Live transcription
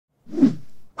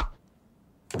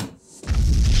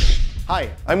Hi,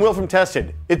 I'm Will from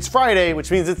Tested. It's Friday,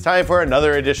 which means it's time for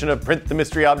another edition of Print the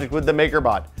Mystery Object with the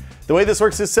MakerBot. The way this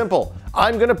works is simple.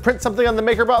 I'm going to print something on the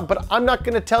MakerBot, but I'm not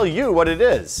going to tell you what it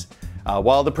is.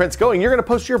 While the print's going, you're going to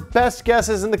post your best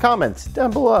guesses in the comments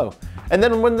down below. And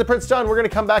then when the print's done, we're going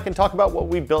to come back and talk about what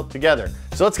we built together.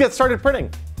 So let's get started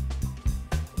printing.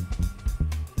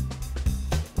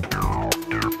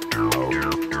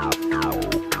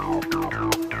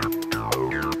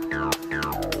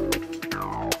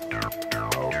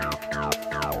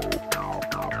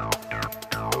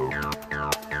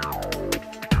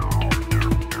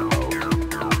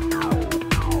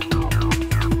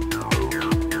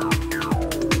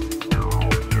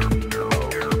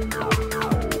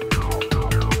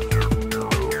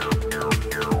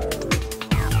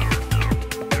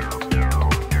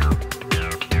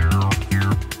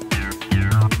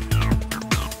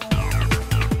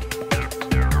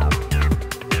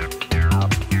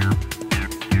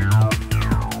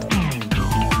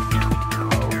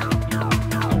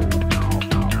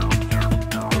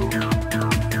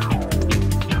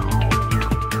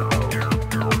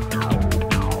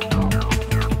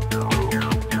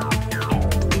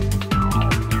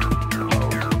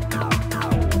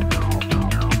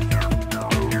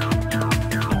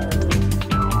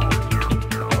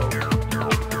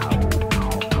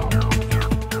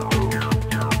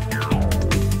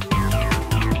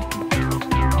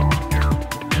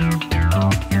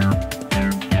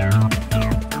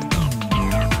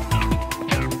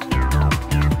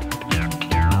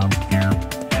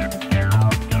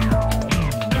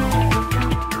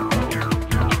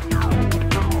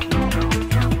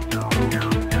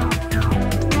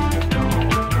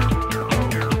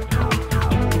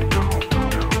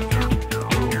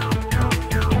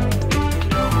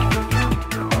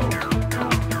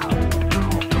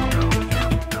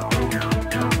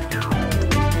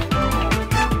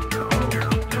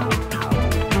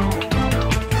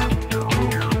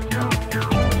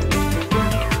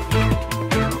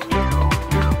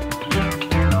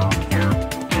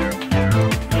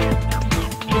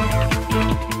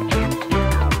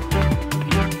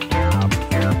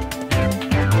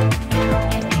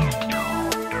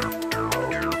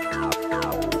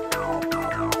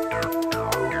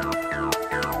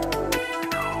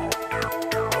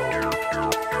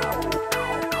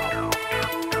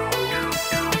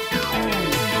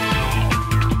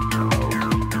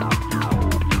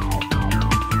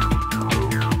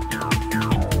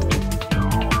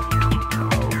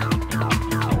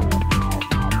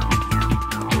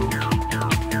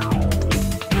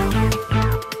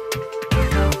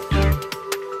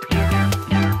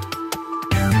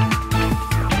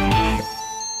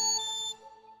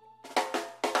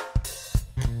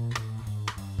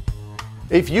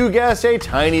 If you guessed a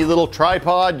tiny little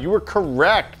tripod, you were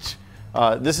correct.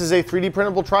 This is a 3D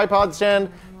printable tripod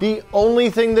stand. The only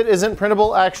thing that isn't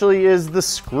printable actually is the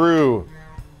screw.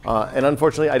 And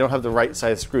unfortunately, I don't have the right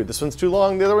size screw. This one's too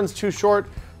long, the other one's too short.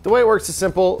 The way it works is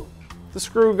simple. The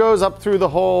screw goes up through the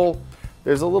hole.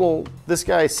 There's a little, this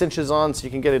guy cinches on so you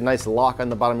can get a nice lock on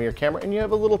the bottom of your camera, and you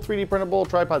have a little 3D printable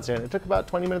tripod stand. It took about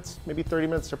 20 minutes, maybe 30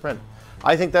 minutes to print.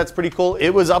 I think that's pretty cool.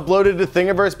 It was uploaded to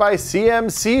Thingiverse by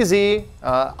CMCZ.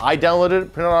 I downloaded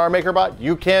it, printed on our MakerBot.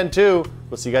 You can too.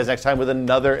 We'll see you guys next time with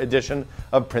another edition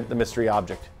of Print the Mystery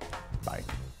Object. Bye.